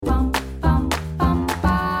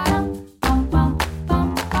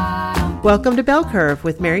Welcome to Bell Curve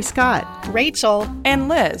with Mary Scott, Rachel, and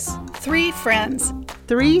Liz. 3 friends.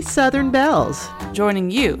 3 Southern Belles.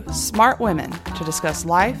 Joining you, smart women, to discuss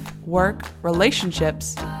life, work,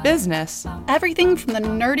 relationships, business. Everything from the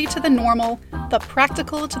nerdy to the normal, the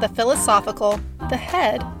practical to the philosophical, the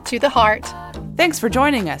head to the heart. Thanks for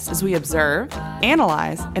joining us as we observe,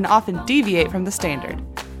 analyze, and often deviate from the standard.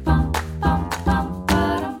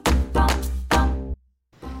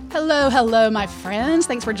 Hello, my friends.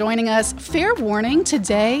 Thanks for joining us. Fair warning,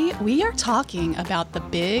 today we are talking about the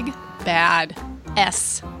big, bad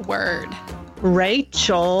S word.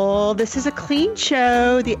 Rachel, this is a clean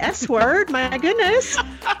show. The S word, my goodness.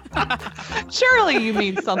 Surely you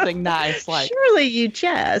mean something nice, like Surely you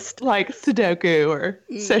jest. like Sudoku or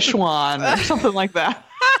Szechuan or something like that.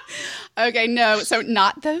 Okay, no, so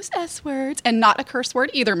not those S words and not a curse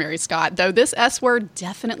word either, Mary Scott, though this S word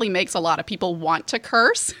definitely makes a lot of people want to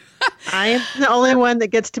curse. I am the only one that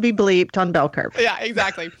gets to be bleeped on Bell Curve. Yeah,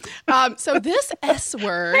 exactly. So this S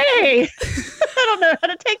word... Hey, I don't know how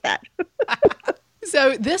to take that.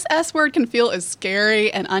 So this S word can feel as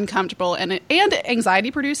scary and uncomfortable and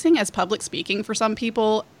anxiety-producing as public speaking for some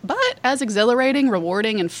people, but as exhilarating,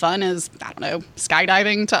 rewarding, and fun as, I don't know,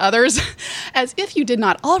 skydiving to others. As if you did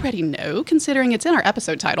not already know, considering it's in our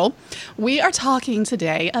episode title, we are talking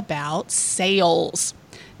today about sales.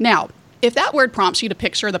 Now, if that word prompts you to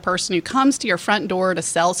picture the person who comes to your front door to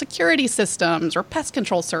sell security systems or pest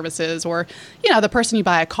control services or, the person you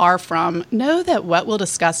buy a car from, know that what we'll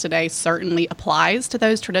discuss today certainly applies to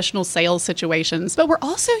those traditional sales situations. But we're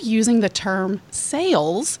also using the term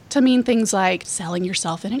sales to mean things like selling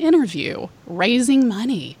yourself in an interview, raising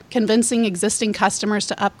money, convincing existing customers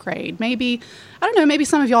to upgrade, maybe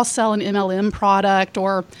some of y'all sell an MLM product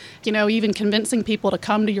or, even convincing people to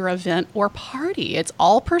come to your event or party. It's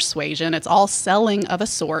all persuasion. It's all selling of a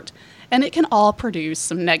sort, and it can all produce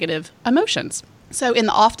some negative emotions. So in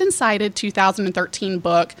the often cited 2013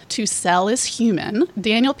 book, To Sell is Human,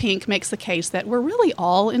 Daniel Pink makes the case that we're really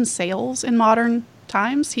all in sales in modern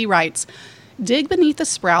times. He writes, dig beneath the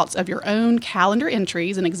sprouts of your own calendar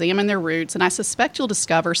entries and examine their roots, and I suspect you'll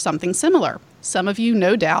discover something similar. Some of you,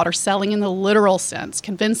 no doubt, are selling in the literal sense,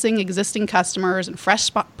 convincing existing customers and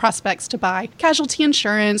fresh prospects to buy casualty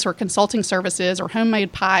insurance or consulting services or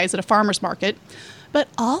homemade pies at a farmer's market. But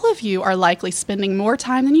all of you are likely spending more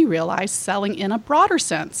time than you realize selling in a broader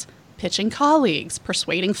sense, pitching colleagues,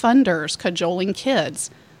 persuading funders, cajoling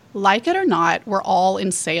kids. Like it or not, we're all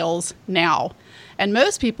in sales now. And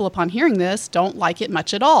most people, upon hearing this, don't like it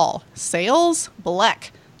much at all. Sales?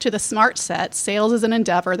 Bleck. To the smart set, sales is an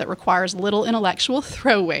endeavor that requires little intellectual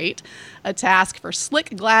throw weight, a task for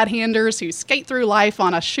slick glad-handers who skate through life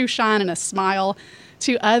on a shoe shine and a smile.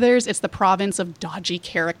 To others, it's the province of dodgy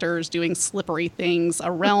characters doing slippery things,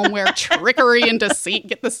 a realm where trickery and deceit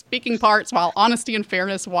get the speaking parts while honesty and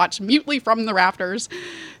fairness watch mutely from the rafters.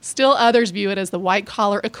 Still others view it as the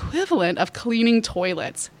white-collar equivalent of cleaning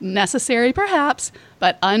toilets. Necessary, perhaps,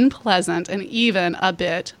 but unpleasant and even a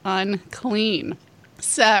bit unclean.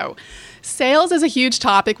 So, sales is a huge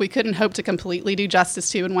topic we couldn't hope to completely do justice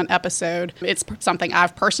to in one episode. It's something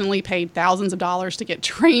I've personally paid thousands of dollars to get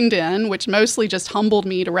trained in, which mostly just humbled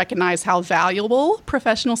me to recognize how valuable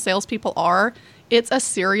professional salespeople are. It's a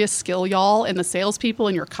serious skill, y'all, and the salespeople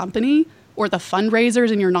in your company or the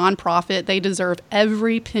fundraisers in your nonprofit, they deserve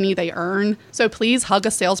every penny they earn. So please hug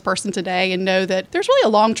a salesperson today and know that there's really a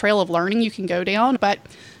long trail of learning you can go down, but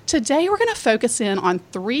today, we're going to focus in on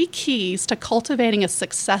 3 keys to cultivating a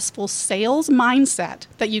successful sales mindset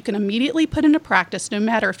that you can immediately put into practice no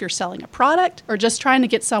matter if you're selling a product or just trying to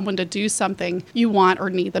get someone to do something you want or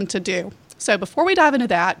need them to do. So before we dive into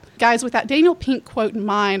that, guys, with that Daniel Pink quote in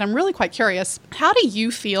mind, I'm really quite curious, how do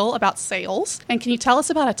you feel about sales? And can you tell us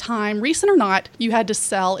about a time, recent or not, you had to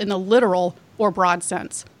sell in the literal or broad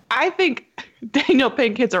sense? I think Daniel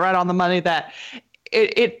Pink hits it right on the money that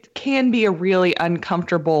it can be a really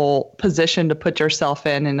uncomfortable position to put yourself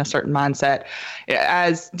in a certain mindset.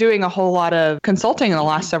 As doing a whole lot of consulting in the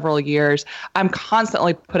last several years, I'm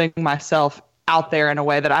constantly putting myself out there in a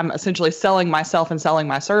way that I'm essentially selling myself and selling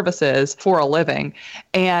my services for a living.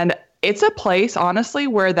 And it's a place, honestly,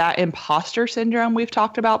 where that imposter syndrome we've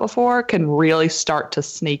talked about before can really start to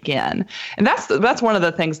sneak in. And that's one of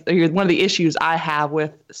the things, one of the issues I have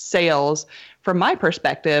with sales from my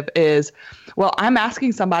perspective is, well, I'm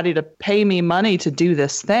asking somebody to pay me money to do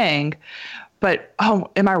this thing, but,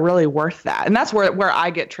 am I really worth that? And that's where I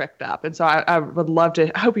get tricked up. And so I would love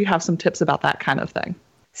to, I hope you have some tips about that kind of thing.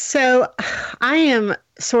 So I am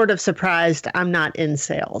sort of surprised I'm not in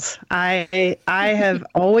sales. I have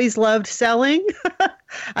always loved selling.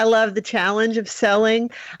 I love the challenge of selling.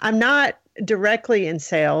 I'm not directly in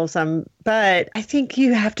sales, but I think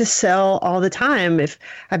you have to sell all the time. If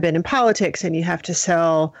I've been in politics and you have to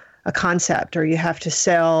sell a concept, or you have to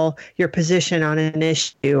sell your position on an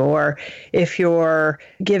issue, or if you're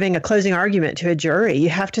giving a closing argument to a jury, you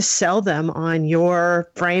have to sell them on your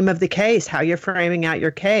frame of the case, how you're framing out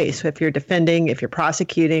your case. If you're defending, if you're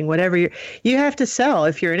prosecuting, whatever you have to sell.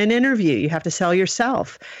 If you're in an interview, you have to sell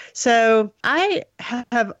yourself. So I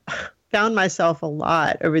have found myself a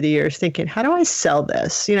lot over the years thinking, how do I sell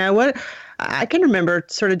this? What I can remember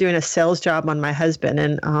sort of doing a sales job on my husband,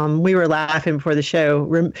 and we were laughing before the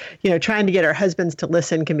show. Trying to get our husbands to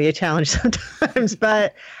listen can be a challenge sometimes,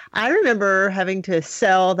 but I remember having to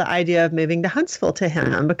sell the idea of moving to Huntsville to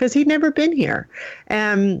him because he'd never been here.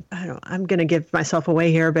 And I'm going to give myself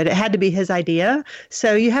away here, but it had to be his idea.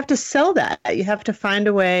 So you have to sell that. You have to find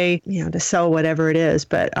a way, to sell whatever it is.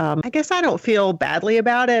 But I guess I don't feel badly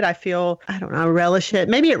about it. I relish it.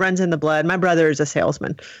 Maybe it runs in the blood. My brother is a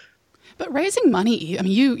salesman. But raising money, I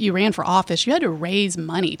mean, you ran for office. You had to raise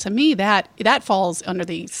money. To me, that falls under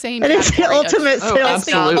the same. And it's the ultimate sales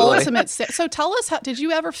job. Ultimate. So tell us, did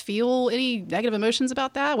you ever feel any negative emotions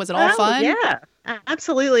about that? Was it all fun? Yeah,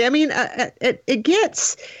 absolutely. I mean,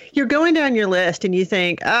 you're going down your list and you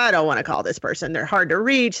think, I don't want to call this person. They're hard to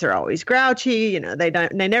reach. They're always grouchy. They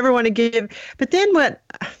never want to give. But then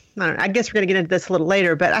I guess we're going to get into this a little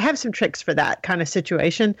later, but I have some tricks for that kind of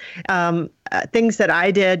situation. Things that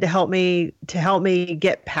I did to help me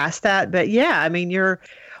get past that. But yeah, I mean, you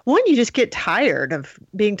just get tired of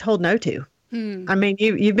being told no to. I mean,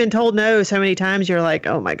 you've been told no so many times, you're like,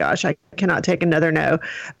 oh my gosh, I cannot take another no.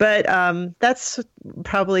 But that's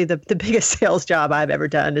probably the biggest sales job I've ever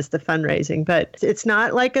done is the fundraising. But it's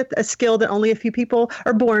not like a skill that only a few people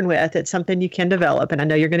are born with. It's something you can develop. And I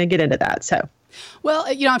know you're going to get into that. So. Well,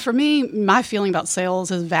 for me, my feeling about sales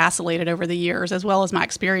has vacillated over the years, as well as my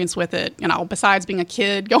experience with it. Besides being a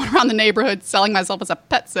kid, going around the neighborhood, selling myself as a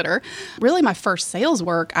pet sitter, really my first sales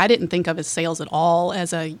work, I didn't think of as sales at all.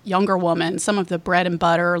 As a younger woman, some of the bread and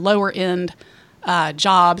butter, lower end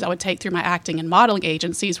jobs I would take through my acting and modeling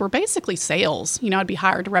agencies were basically sales. I'd be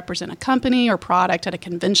hired to represent a company or product at a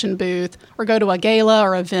convention booth, or go to a gala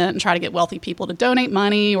or event and try to get wealthy people to donate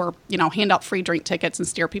money, or, hand out free drink tickets and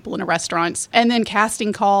steer people into restaurants. And then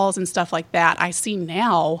casting calls and stuff like that I see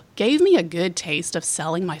now gave me a good taste of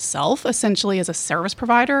selling myself essentially as a service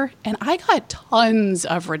provider. And I got tons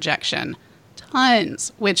of rejection.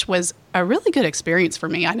 Tons, which was a really good experience for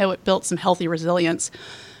me. I know it built some healthy resilience.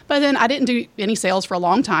 But then I didn't do any sales for a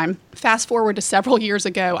long time. Fast forward to several years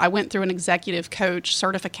ago, I went through an executive coach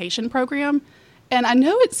certification program. And I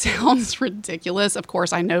know it sounds ridiculous. Of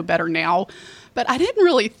course, I know better now. But I didn't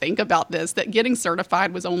really think about this, that getting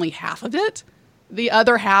certified was only half of it. The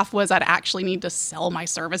other half was I'd actually need to sell my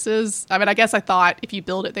services. I mean, I guess I thought if you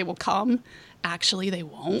build it, they will come. Actually, they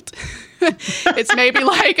won't. It's maybe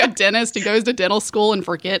like a dentist who goes to dental school and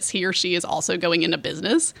forgets he or she is also going into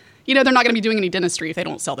business. They're not going to be doing any dentistry if they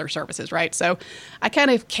don't sell their services, right? So I kind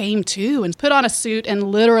of came to and put on a suit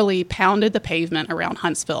and literally pounded the pavement around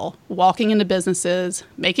Huntsville, walking into businesses,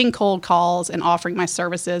 making cold calls, and offering my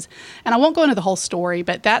services. And I won't go into the whole story,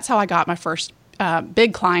 but that's how I got my first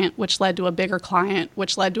big client, which led to a bigger client,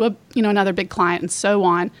 which led to another big client, and so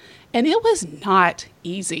on. And it was not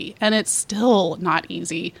easy, and it's still not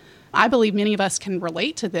easy. I believe many of us can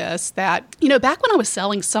relate to this, that, back when I was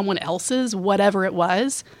selling someone else's, whatever it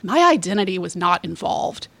was, my identity was not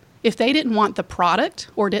involved. If they didn't want the product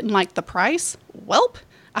or didn't like the price, welp,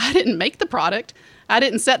 I didn't make the product. I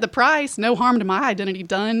didn't set the price. No harm to my identity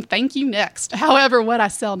done. Thank you, next. However, what I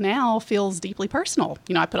sell now feels deeply personal.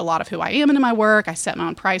 I put a lot of who I am into my work. I set my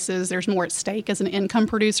own prices. There's more at stake as an income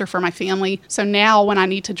producer for my family. So now when I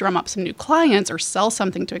need to drum up some new clients or sell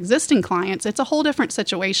something to existing clients, it's a whole different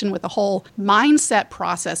situation with a whole mindset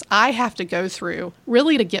process I have to go through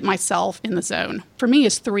really to get myself in the zone. For me,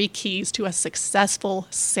 is 3 keys to a successful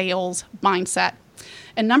sales mindset.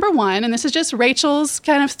 And number 1, and this is just Rachel's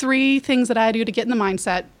kind of 3 things that I do to get in the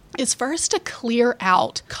mindset, is first to clear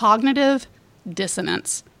out cognitive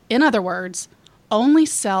dissonance. In other words, only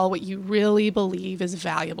sell what you really believe is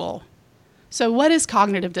valuable. So what is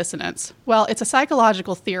cognitive dissonance? Well, it's a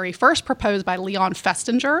psychological theory first proposed by Leon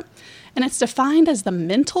Festinger, and it's defined as the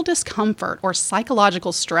mental discomfort or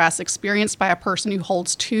psychological stress experienced by a person who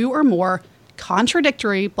holds 2 or more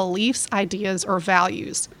contradictory beliefs, ideas, or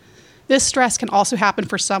values. This stress can also happen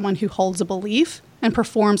for someone who holds a belief and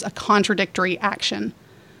performs a contradictory action.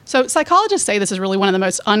 So psychologists say this is really one of the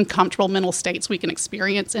most uncomfortable mental states we can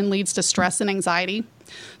experience and leads to stress and anxiety.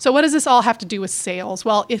 So what does this all have to do with sales?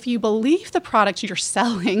 Well, if you believe the product you're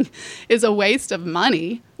selling is a waste of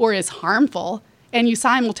money or is harmful, and you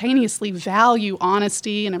simultaneously value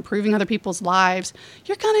honesty and improving other people's lives,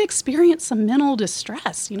 you're going to experience some mental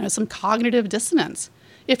distress, some cognitive dissonance.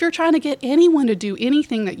 If you're trying to get anyone to do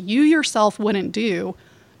anything that you yourself wouldn't do,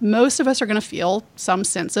 most of us are going to feel some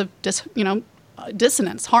sense of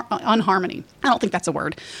dissonance, unharmony. I don't think that's a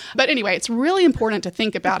word. But anyway, it's really important to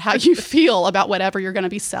think about how you feel about whatever you're going to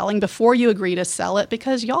be selling before you agree to sell it,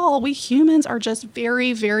 because y'all, we humans are just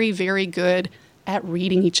very, very, very good at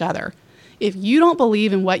reading each other. If you don't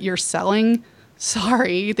believe in what you're selling,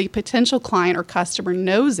 sorry, the potential client or customer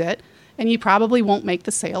knows it, and you probably won't make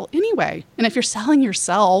the sale anyway. And if you're selling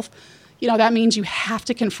yourself, that means you have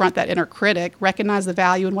to confront that inner critic, recognize the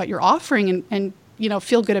value in what you're offering, and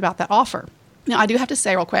feel good about that offer. Now, I do have to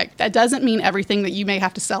say real quick, that doesn't mean everything that you may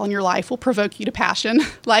have to sell in your life will provoke you to passion.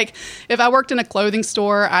 Like, if I worked in a clothing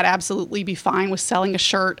store, I'd absolutely be fine with selling a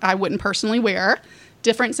shirt I wouldn't personally wear.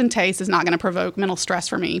 Difference in taste is not going to provoke mental stress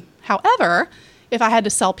for me. However, if I had to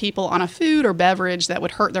sell people on a food or beverage that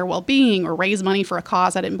would hurt their well-being or raise money for a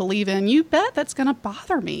cause I didn't believe in, you bet that's going to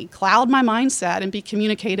bother me, cloud my mindset, and be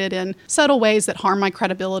communicated in subtle ways that harm my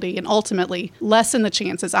credibility and ultimately lessen the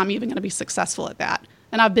chances I'm even going to be successful at that.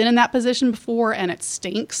 And I've been in that position before, and it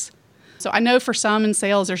stinks. So I know for some in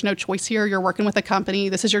sales, there's no choice here. You're working with a company.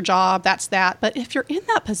 This is your job. That's that. But if you're in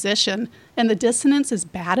that position and the dissonance is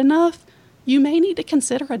bad enough, you may need to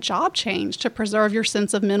consider a job change to preserve your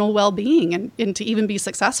sense of mental well-being and to even be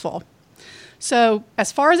successful. So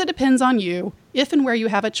as far as it depends on you, if and where you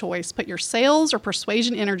have a choice, put your sales or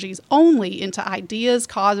persuasion energies only into ideas,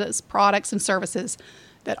 causes, products, and services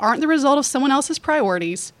that aren't the result of someone else's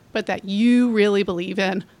priorities, but that you really believe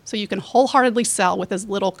in, so you can wholeheartedly sell with as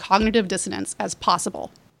little cognitive dissonance as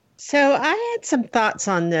possible. So I had some thoughts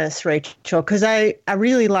on this, Rachel, because I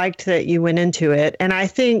really liked that you went into it. And I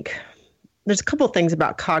think there's a couple of things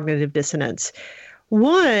about cognitive dissonance.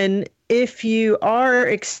 One, if you are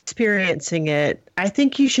experiencing it, I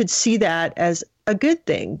think you should see that as a good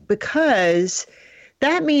thing, because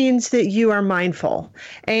that means that you are mindful.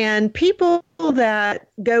 And people that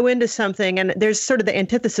go into something, and there's sort of the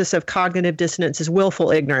antithesis of cognitive dissonance is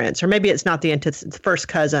willful ignorance, or maybe it's not the antithesis, it's the first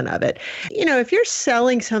cousin of it. If you're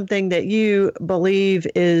selling something that you believe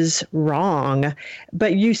is wrong,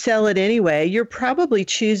 but you sell it anyway, you're probably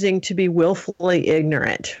choosing to be willfully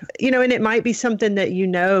ignorant. And it might be something that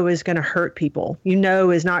is going to hurt people,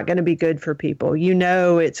 is not going to be good for people.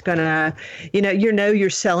 It's going to, you're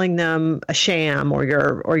selling them a sham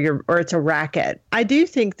or it's a racket. I do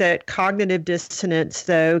think that cognitive dissonance,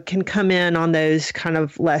 though, can come in on those kind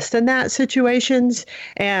of less than that situations.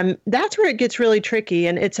 And that's where it gets really tricky.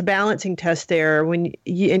 And it's a balancing test there when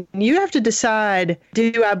you have to decide,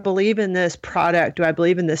 do I believe in this product? Do I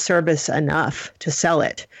believe in this service enough to sell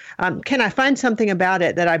it? Can I find something about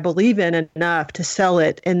it that I believe in enough to sell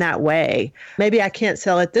it in that way? Maybe I can't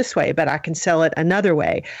sell it this way, but I can sell it another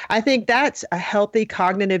way. I think that's a healthy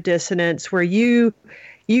cognitive dissonance where you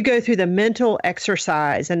go through the mental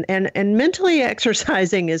exercise, and mentally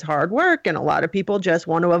exercising is hard work, and a lot of people just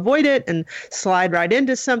want to avoid it and slide right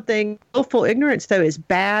into something. Willful ignorance, though, is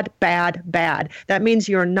bad, bad, bad. That means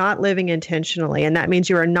you're not living intentionally, and that means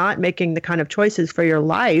you are not making the kind of choices for your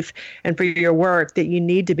life and for your work that you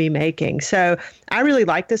need to be making. So I really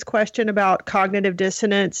like this question about cognitive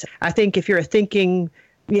dissonance. I think if you're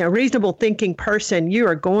a reasonable thinking person, you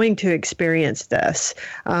are going to experience this.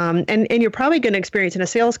 And you're probably going to experience in a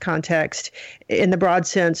sales context in the broad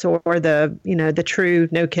sense or the true,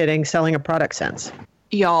 no kidding, selling a product sense.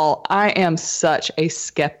 Y'all, I am such a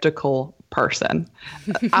skeptical person.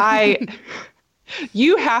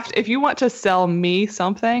 You have to, if you want to sell me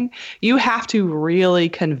something, you have to really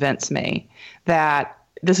convince me that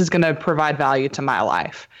this is going to provide value to my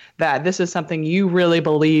life, that this is something you really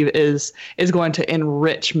believe is going to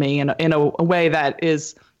enrich me in a way that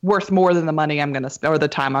is worth more than the money I'm going to spend or the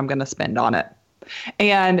time I'm going to spend on it.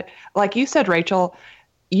 And like you said, Rachel,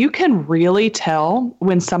 you can really tell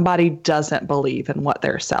when somebody doesn't believe in what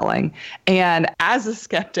they're selling. And as a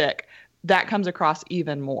skeptic, that comes across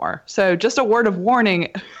even more. So just a word of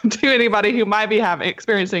warning to anybody who might be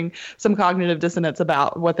experiencing some cognitive dissonance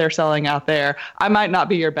about what they're selling out there. I might not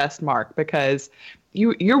be your best mark, because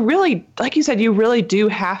you're really, like you said, you really do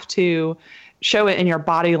have to show it in your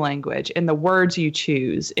body language, in the words you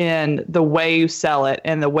choose, in the way you sell it,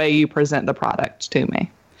 and the way you present the product to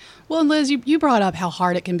me. Well, Liz, you brought up how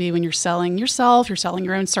hard it can be when you're selling yourself, you're selling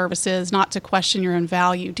your own services, not to question your own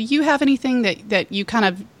value. Do you have anything that you kind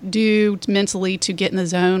of do mentally to get in the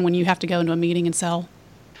zone when you have to go into a meeting and sell?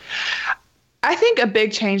 I think a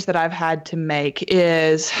big change that I've had to make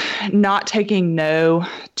is not taking no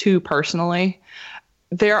too personally.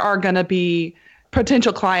 There are going to be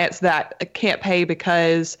potential clients that can't pay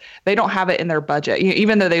because they don't have it in their budget.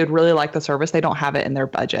 Even though they would really like the service, they don't have it in their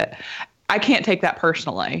budget. I can't take that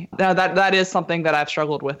personally. Now, that is something that I've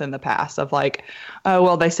struggled with in the past of like, oh,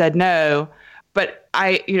 well, they said no. But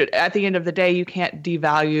at the end of the day, you can't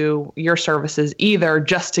devalue your services either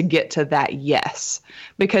just to get to that yes,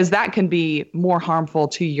 because that can be more harmful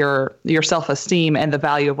to your self-esteem and the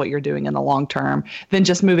value of what you're doing in the long term than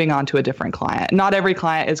just moving on to a different client. Not every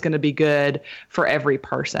client is going to be good for every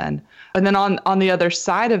person. And then on the other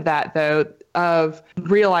side of that, though, of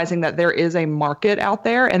realizing that there is a market out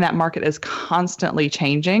there and that market is constantly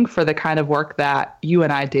changing for the kind of work that you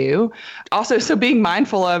and I do. Also, so being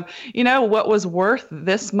mindful of, what was worth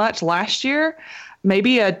this much last year,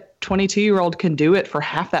 maybe a 22-year-old can do it for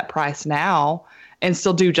half that price now and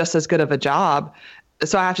still do just as good of a job.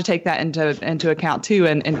 So I have to take that into account too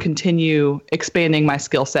and continue expanding my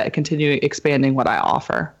skill set, continue expanding what I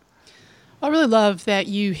offer. I really love that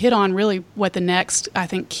you hit on really what the next, I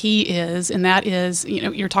think, key is, and that is,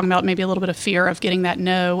 you're talking about maybe a little bit of fear of getting that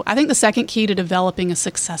no. I think the second key to developing a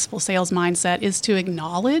successful sales mindset is to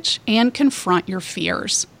acknowledge and confront your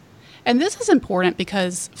fears. And this is important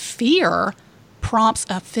because fear prompts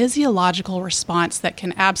a physiological response that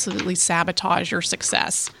can absolutely sabotage your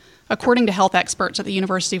success. According to health experts at the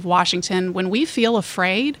University of Washington, when we feel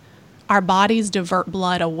afraid, our bodies divert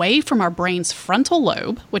blood away from our brain's frontal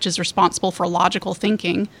lobe, which is responsible for logical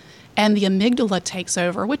thinking, and the amygdala takes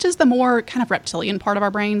over, which is the more kind of reptilian part of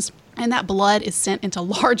our brains. And that blood is sent into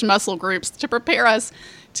large muscle groups to prepare us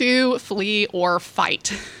to flee or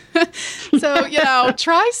fight. So,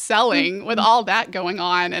 try selling with all that going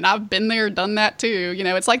on. And I've been there, done that too.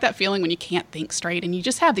 It's like that feeling when you can't think straight and you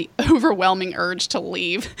just have the overwhelming urge to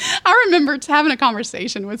leave. I remember having a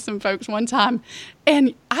conversation with some folks one time,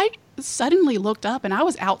 and I suddenly looked up and I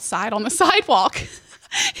was outside on the sidewalk.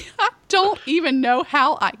 I don't even know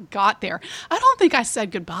how I got there. I don't think I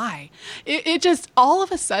said goodbye. It just, all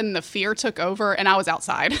of a sudden, the fear took over and I was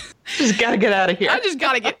outside. Just got to get out of here. I just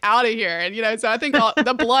got to get out of here. And, so I think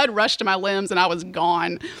the blood rushed to my limbs and I was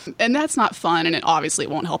gone. And that's not fun, and it obviously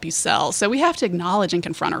won't help you sell. So we have to acknowledge and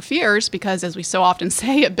confront our fears because, as we so often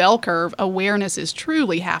say at Bell Curve, awareness is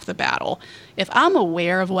truly half the battle. If I'm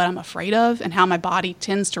aware of what I'm afraid of and how my body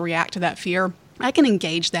tends to react to that fear, I can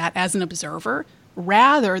engage that as an observer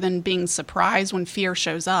rather than being surprised when fear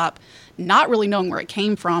shows up, not really knowing where it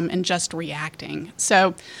came from and just reacting.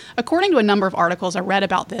 So, according to a number of articles I read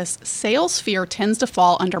about this, sales fear tends to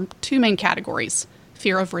fall under two main categories: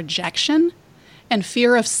 fear of rejection and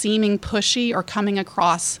fear of seeming pushy or coming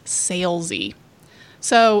across salesy.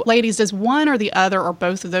 So, ladies, does one or the other or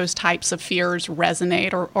both of those types of fears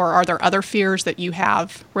resonate, or are there other fears that you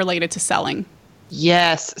have related to selling?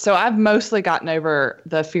 Yes. So I've mostly gotten over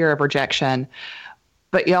the fear of rejection.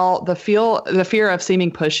 But y'all, the fear of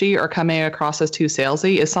seeming pushy or coming across as too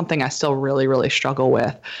salesy is something I still really, really struggle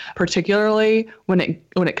with, particularly when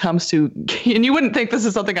it comes to, and you wouldn't think this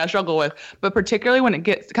is something I struggle with, but particularly when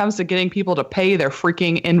it comes to getting people to pay their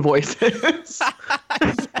freaking invoices.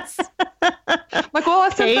 Yes. Like, well, I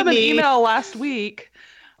sent them an email last week,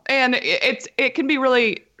 and it can be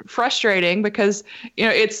really frustrating because,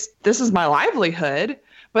 this is my livelihood.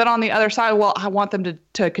 But on the other side, well, I want them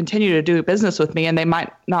to continue to do business with me, and they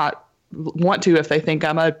might not want to if they think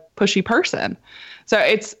I'm a pushy person. So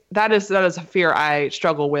that is a fear I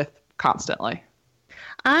struggle with constantly.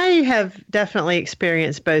 I have definitely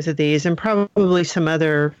experienced both of these and probably some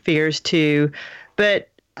other fears too. But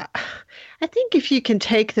I think if you can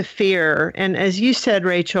take the fear and, as you said,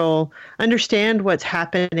 Rachel, understand what's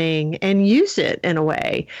happening and use it in a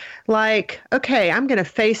way like, okay, I'm going to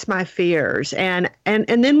face my fears. And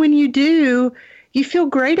then when you do, you feel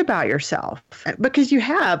great about yourself because you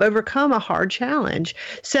have overcome a hard challenge.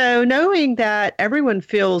 So knowing that everyone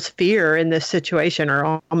feels fear in this situation,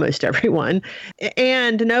 or almost everyone,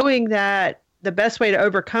 and knowing that the best way to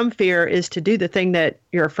overcome fear is to do the thing that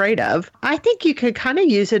you're afraid of, I think you could kind of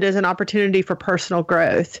use it as an opportunity for personal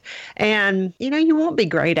growth. And, you won't be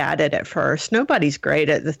great at it at first. Nobody's great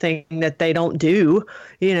at the thing that they don't do,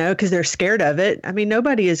 because they're scared of it. I mean,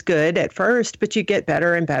 nobody is good at first, but you get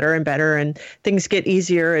better and better and better, and things get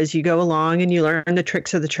easier as you go along and you learn the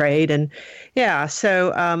tricks of the trade. And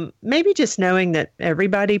so maybe just knowing that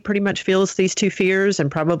everybody pretty much feels these two fears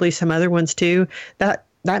and probably some other ones too, that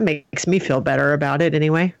makes me feel better about it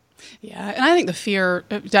anyway. Yeah, and I think the fear,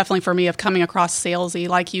 definitely for me, of coming across salesy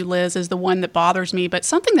like you, Liz, is the one that bothers me. But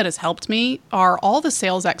something that has helped me are all the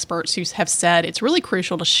sales experts who have said it's really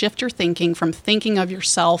crucial to shift your thinking from thinking of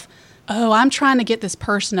yourself, oh, I'm trying to get this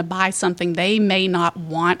person to buy something they may not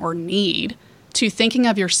want or need, to thinking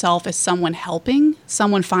of yourself as someone helping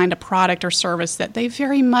someone find a product or service that they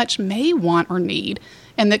very much may want or need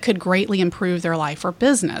and that could greatly improve their life or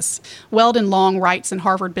business. Weldon Long writes in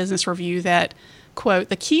Harvard Business Review that, quote,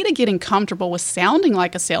 "The key to getting comfortable with sounding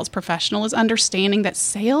like a sales professional is understanding that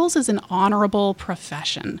sales is an honorable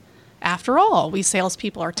profession. After all, we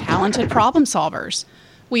salespeople are talented problem solvers.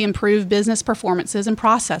 We improve business performances and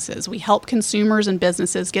processes. We help consumers and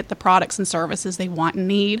businesses get the products and services they want and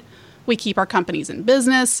need. We keep our companies in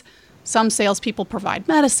business. Some salespeople provide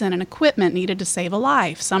medicine and equipment needed to save a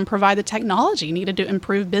life. Some provide the technology needed to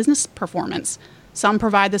improve business performance. Some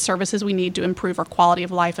provide the services we need to improve our quality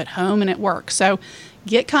of life at home and at work." So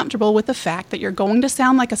get comfortable with the fact that you're going to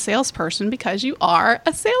sound like a salesperson because you are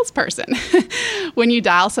a salesperson. When you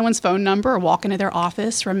dial someone's phone number or walk into their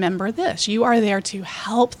office, remember this: you are there to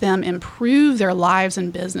help them improve their lives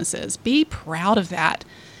and businesses. Be proud of that.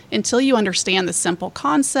 Until you understand the simple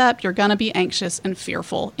concept, you're going to be anxious and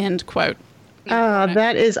fearful, end quote. Oh,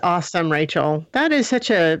 that is awesome, Rachel. That is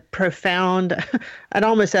such a profound, I'd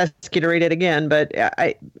almost ask you to read it again, but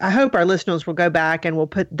I hope our listeners will go back and we'll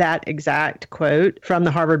put that exact quote from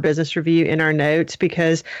the Harvard Business Review in our notes,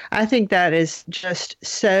 because I think that is just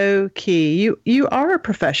so key. You are a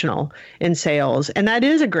professional in sales, and that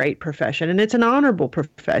is a great profession, and it's an honorable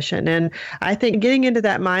profession. And I think getting into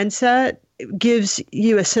that mindset gives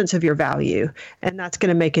you a sense of your value, and that's going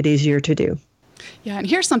to make it easier to do. Yeah, and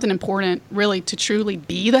here's something important, really, to truly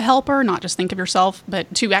be the helper, not just think of yourself,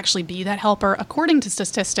 but to actually be that helper. According to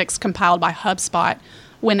statistics compiled by HubSpot,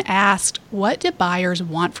 when asked, what do buyers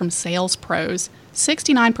want from sales pros,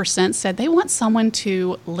 69% said they want someone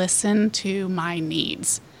to listen to my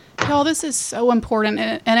needs. Y'all, this is so important,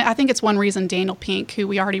 and I think it's one reason Daniel Pink, who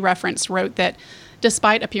we already referenced, wrote that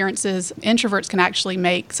despite appearances, introverts can actually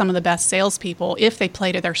make some of the best salespeople if they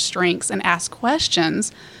play to their strengths and ask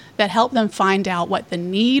questions that help them find out what the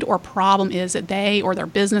need or problem is that they or their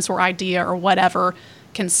business or idea or whatever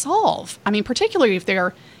can solve. I mean, particularly if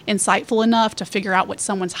they're insightful enough to figure out what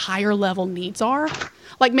someone's higher level needs are.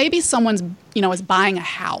 Like maybe someone's, is buying a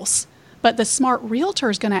house, but the smart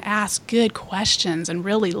realtor is going to ask good questions and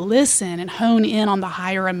really listen and hone in on the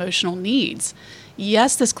higher emotional needs.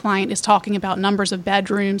 Yes, this client is talking about numbers of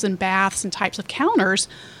bedrooms and baths and types of counters,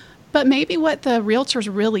 but maybe what the realtor's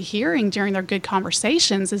really hearing during their good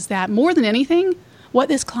conversations is that more than anything, what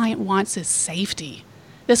this client wants is safety.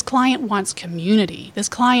 This client wants community. This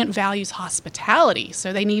client values hospitality,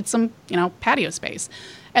 so they need some, patio space.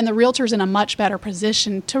 And the realtor's in a much better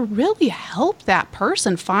position to really help that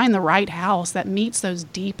person find the right house that meets those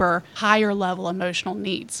deeper, higher level emotional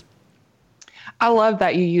needs. I love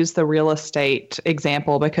that you use the real estate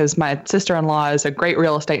example, because my sister-in-law is a great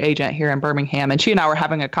real estate agent here in Birmingham. And she and I were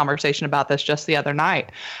having a conversation about this just the other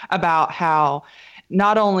night, about how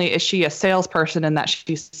not only is she a salesperson in that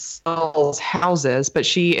she sells houses, but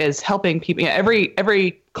she is helping people.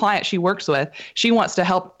 Every client she works with, she wants to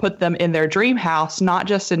help put them in their dream house, not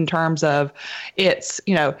just in terms of it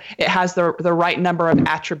has the right number of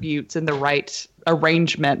attributes and the right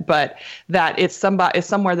arrangement, but that it's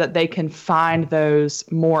somewhere that they can find those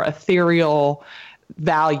more ethereal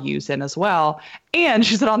values in as well. And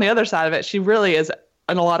she said on the other side of it, she really is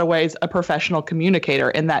in a lot of ways a professional communicator,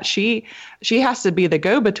 in that she has to be the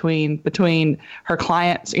go-between between her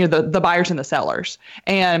clients, the buyers and the sellers.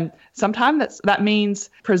 And sometimes that means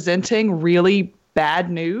presenting really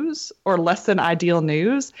bad news or less than ideal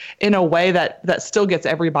news in a way that still gets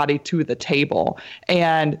everybody to the table.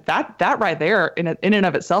 And that right there in and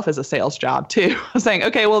of itself is a sales job too. Saying,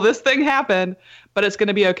 okay, well, this thing happened, but it's going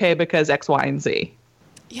to be okay because X, Y, and Z.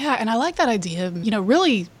 Yeah, and I like that idea of,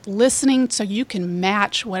 really listening so you can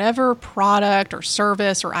match whatever product or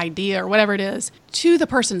service or idea or whatever it is to the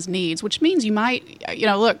person's needs, which means you might,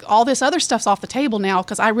 look, all this other stuff's off the table now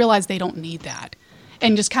because I realize they don't need that.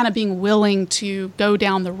 And just kind of being willing to go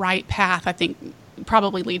down the right path, I think,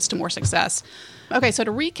 probably leads to more success. Okay, so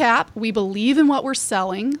to recap, we believe in what we're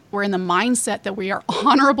selling. We're in the mindset that we are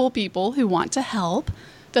honorable people who want to help.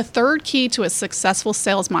 The third key to a successful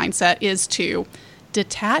sales mindset is to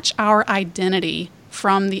detach our identity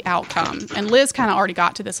from the outcome. And Liz kind of already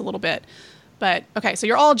got to this a little bit. But okay, so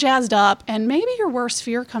you're all jazzed up and maybe your worst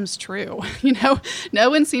fear comes true. No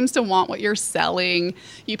one seems to want what you're selling.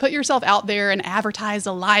 You put yourself out there and advertise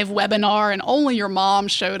a live webinar and only your mom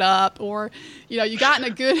showed up, or, you got in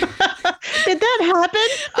a good... Did that happen?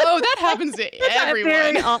 Oh, that happens to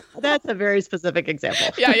everyone. That's a very specific example.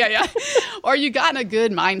 Yeah. Or you got in a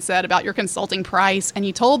good mindset about your consulting price and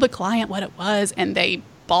you told the client what it was and they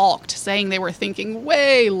balked, saying they were thinking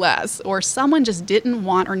way less, or someone just didn't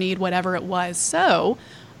want or need whatever it was. So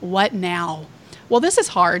what now? Well, this is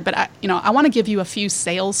hard, but I want to give you a few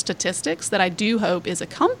sales statistics that I do hope is a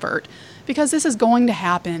comfort, because this is going to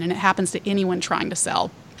happen, and it happens to anyone trying to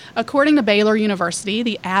sell. According to Baylor University,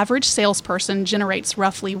 the average salesperson generates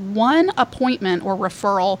roughly 1 appointment or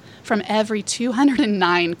referral from every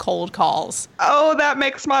 209 cold calls. Oh, that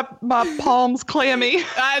makes my palms clammy.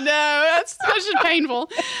 I know, that's such painful.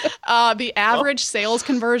 The average sales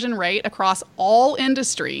conversion rate across all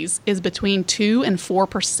industries is between 2 and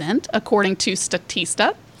 4%, according to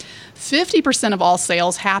Statista. 50% of all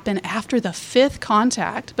sales happen after the 5th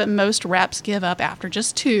contact, but most reps give up after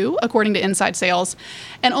just 2, according to Inside Sales.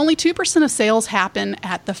 And only 2% of sales happen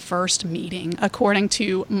at the first meeting, according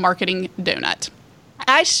to Marketing Donut.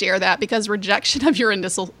 I share that because rejection of your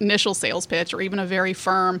initial sales pitch, or even a very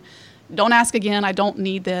firm, "Don't ask again, I don't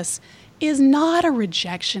need this," is not a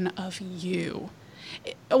rejection of you.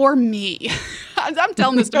 Or me. I'm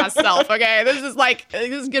telling this to myself, okay? This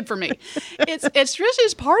is good for me. It's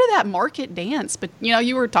just part of that market dance. But,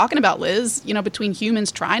 you were talking about, Liz, between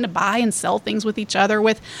humans trying to buy and sell things with each other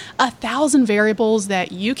with 1,000 variables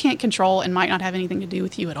that you can't control and might not have anything to do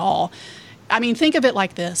with you at all. I mean, think of it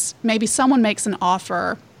like this. Maybe someone makes an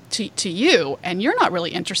offer to you, and you're not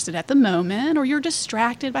really interested at the moment, or you're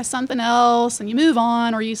distracted by something else, and you move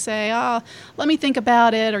on, or you say, let me think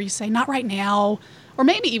about it, or you say, not right now. Or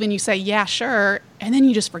maybe even you say, yeah, sure, and then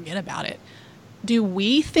you just forget about it. Do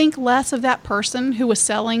we think less of that person who was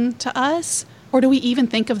selling to us? Or do we even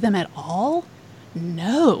think of them at all?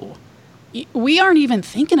 No. We aren't even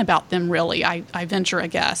thinking about them, really, I venture a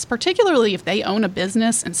guess, particularly if they own a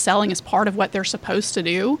business and selling is part of what they're supposed to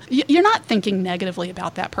do. You're not thinking negatively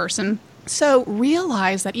about that person. So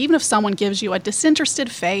realize that even if someone gives you a disinterested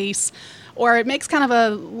face, or it makes kind of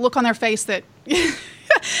a look on their face that...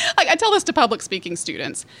 Like, I tell this to public speaking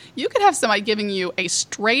students. You could have somebody giving you a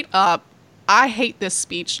straight up, I hate this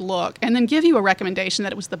speech look, and then give you a recommendation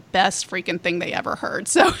that it was the best freaking thing they ever heard.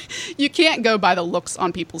 So you can't go by the looks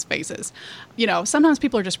on people's faces. Sometimes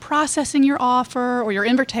people are just processing your offer or your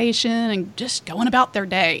invitation and just going about their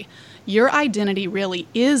day. Your identity really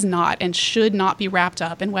is not and should not be wrapped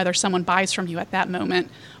up in whether someone buys from you at that moment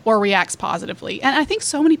or reacts positively. And I think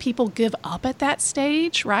so many people give up at that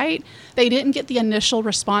stage, right? They didn't get the initial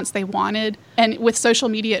response they wanted. And with social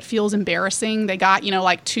media, it feels embarrassing. They got,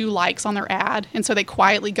 2 likes on their ad, and so they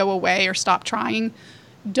quietly go away or stop trying.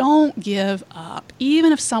 Don't give up.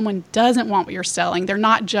 Even if someone doesn't want what you're selling, they're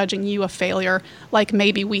not judging you a failure like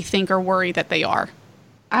maybe we think or worry that they are.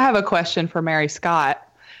 I have a question for Mary Scott.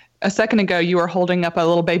 A second ago, you were holding up a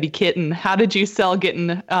little baby kitten. How did you sell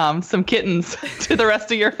getting some kittens to the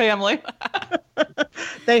rest of your family?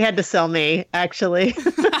 They had to sell me, actually.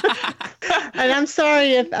 And I'm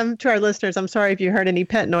sorry to our listeners, I'm sorry if you heard any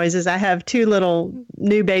pet noises. I have 2 little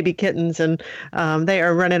new baby kittens, and they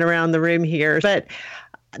are running around the room here. But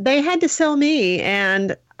they had to sell me.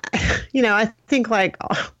 And, I think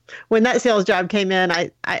when that sales job came in,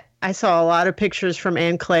 I saw a lot of pictures from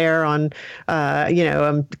Anne Claire on,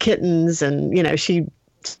 kittens, and, she,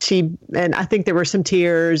 and I think there were some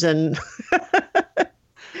tears and.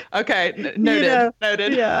 Okay. Noted.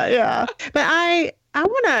 Noted. Yeah. But I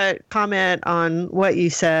want to comment on what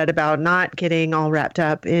you said about not getting all wrapped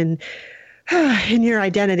up in your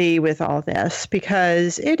identity with all this,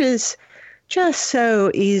 because it is just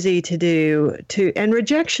so easy to do and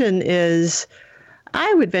rejection is,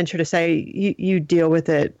 I would venture to say you deal with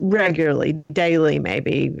it regularly, daily,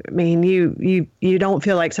 maybe. I mean, you don't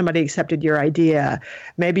feel like somebody accepted your idea.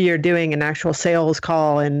 Maybe you're doing an actual sales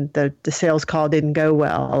call and the sales call didn't go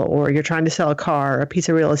well, or you're trying to sell a car, or a piece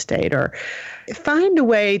of real estate, or find a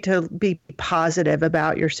way to be positive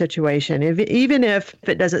about your situation, even if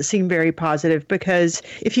it doesn't seem very positive, because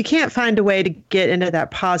if you can't find a way to get into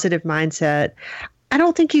that positive mindset, I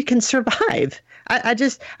don't think you can survive. I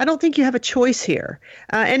don't think you have a choice here.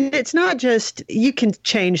 And it's not just, you can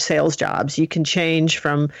change sales jobs. You can change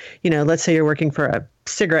from, let's say you're working for a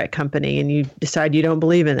cigarette company and you decide you don't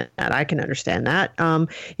believe in that. I can understand that.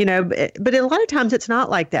 But a lot of times it's not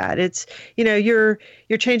like that. It's, you're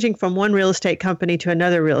changing from one real estate company to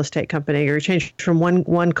another real estate company, or you're changing from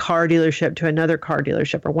one car dealership to another car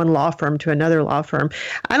dealership, or one law firm to another law firm.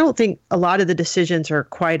 I don't think a lot of the decisions are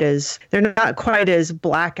they're not quite as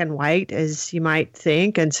black and white as you might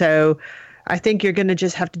think. And so I think you're going to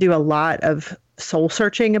just have to do a lot of soul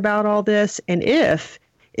searching about all this. And if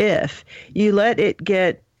you let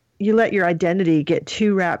your identity get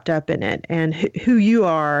too wrapped up in it and who you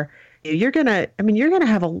are, you're going to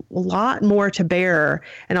have a lot more to bear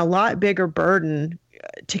and a lot bigger burden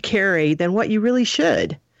to carry than what you really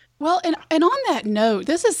should. Well, and on that note,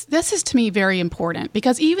 this is to me very important,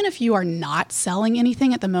 because even if you are not selling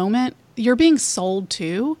anything at the moment, you're being sold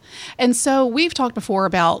to. And so we've talked before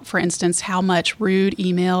about, for instance, how much rude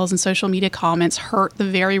emails and social media comments hurt the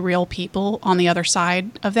very real people on the other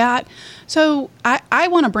side of that. So I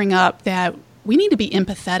want to bring up that we need to be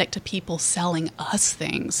empathetic to people selling us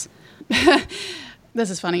things. This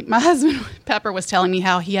is funny. My husband, Pepper, was telling me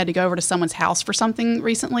how he had to go over to someone's house for something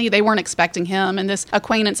recently. They weren't expecting him. And this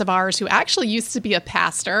acquaintance of ours, who actually used to be a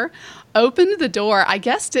pastor, opened the door, I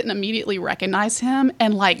guess didn't immediately recognize him,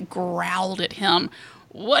 and like growled at him,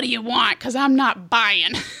 "What do you want? Because I'm not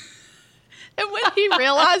buying." And when he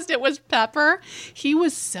realized it was Pepper, he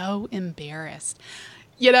was so embarrassed.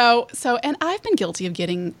 You know, so, and I've been guilty of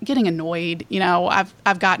getting annoyed. You know,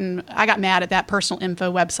 I got mad at that personal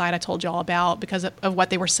info website I told you all about because of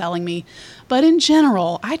what they were selling me. But in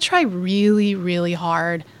general, I try really, really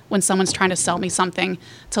hard when someone's trying to sell me something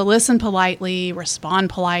to listen politely,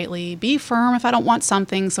 respond politely, be firm if I don't want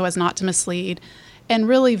something so as not to mislead. And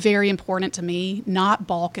really very important to me, not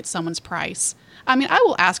balk at someone's price. I mean, I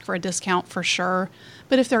will ask for a discount for sure,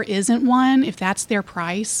 but if there isn't one, if that's their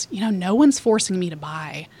price, you know, no one's forcing me to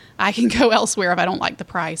buy. I can go elsewhere if I don't like the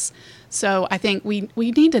price. So I think we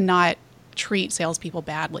need to not treat salespeople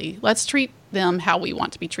badly. Let's treat them how we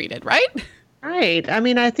want to be treated, right? Right. I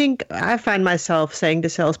mean, I think I find myself saying to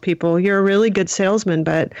salespeople, "You're a really good salesman,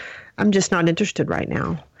 but I'm just not interested right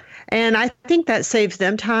now." And I think that saves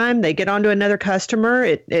them time. They get on to another customer.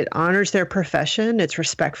 It honors their profession. It's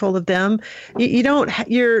respectful of them.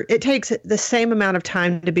 It takes the same amount of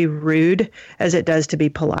time to be rude as it does to be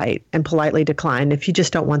polite and politely decline if you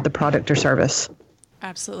just don't want the product or service.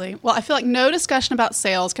 Absolutely. Well, I feel like no discussion about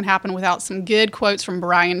sales can happen without some good quotes from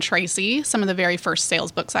Brian Tracy. Some of the very first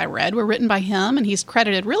sales books I read were written by him, and he's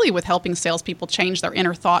credited really with helping salespeople change their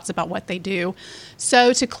inner thoughts about what they do.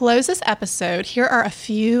 So to close this episode, here are a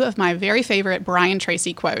few of my very favorite Brian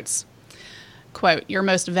Tracy quotes. Quote, "Your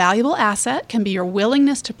most valuable asset can be your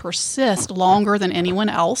willingness to persist longer than anyone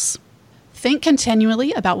else. Think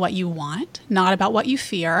continually about what you want, not about what you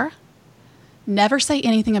fear. Never say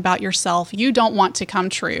anything about yourself you don't want to come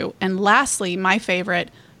true. And lastly, my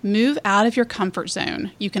favorite, move out of your comfort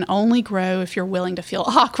zone. You can only grow if you're willing to feel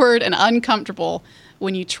awkward and uncomfortable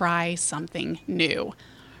when you try something new."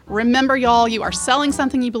 Remember, y'all, you are selling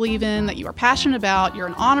something you believe in, that you are passionate about. You're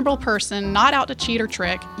an honorable person, not out to cheat or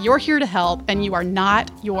trick. You're here to help, and you are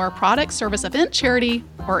not your product, service, event, charity,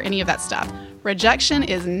 or any of that stuff. Rejection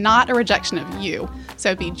is not a rejection of you.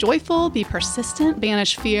 So be joyful, be persistent,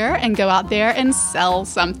 banish fear, and go out there and sell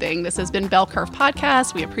something. This has been Bell Curve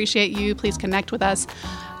Podcast. We appreciate you. Please connect with us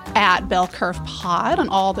at Bell Curve Pod on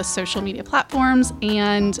all the social media platforms.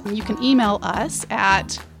 And you can email us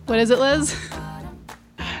at, what is it, Liz?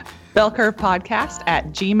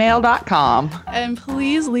 bellcurvepodcast@gmail.com. And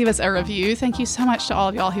please leave us a review. Thank you so much to all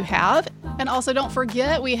of y'all who have. And also don't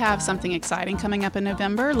forget, we have something exciting coming up in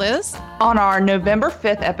November. Liz? On our November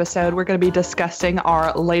 5th episode, we're going to be discussing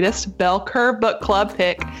our latest Bell Curve Book Club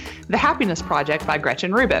pick, The Happiness Project by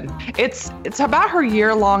Gretchen Rubin. It's about her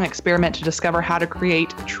year-long experiment to discover how to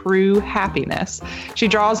create true happiness. She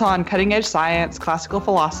draws on cutting-edge science, classical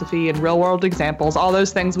philosophy, and real-world examples, all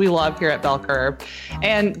those things we love here at Bell Curve,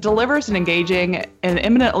 and delivers an engaging and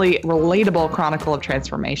eminently relatable chronicle of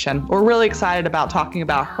transformation. We're really excited about talking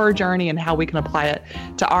about her journey and how we can apply it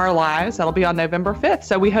to our lives. That'll be on November 5th,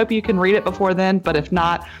 so we hope you can read it before then, but if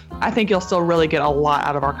not, I think you'll still really get a lot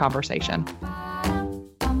out of our conversation.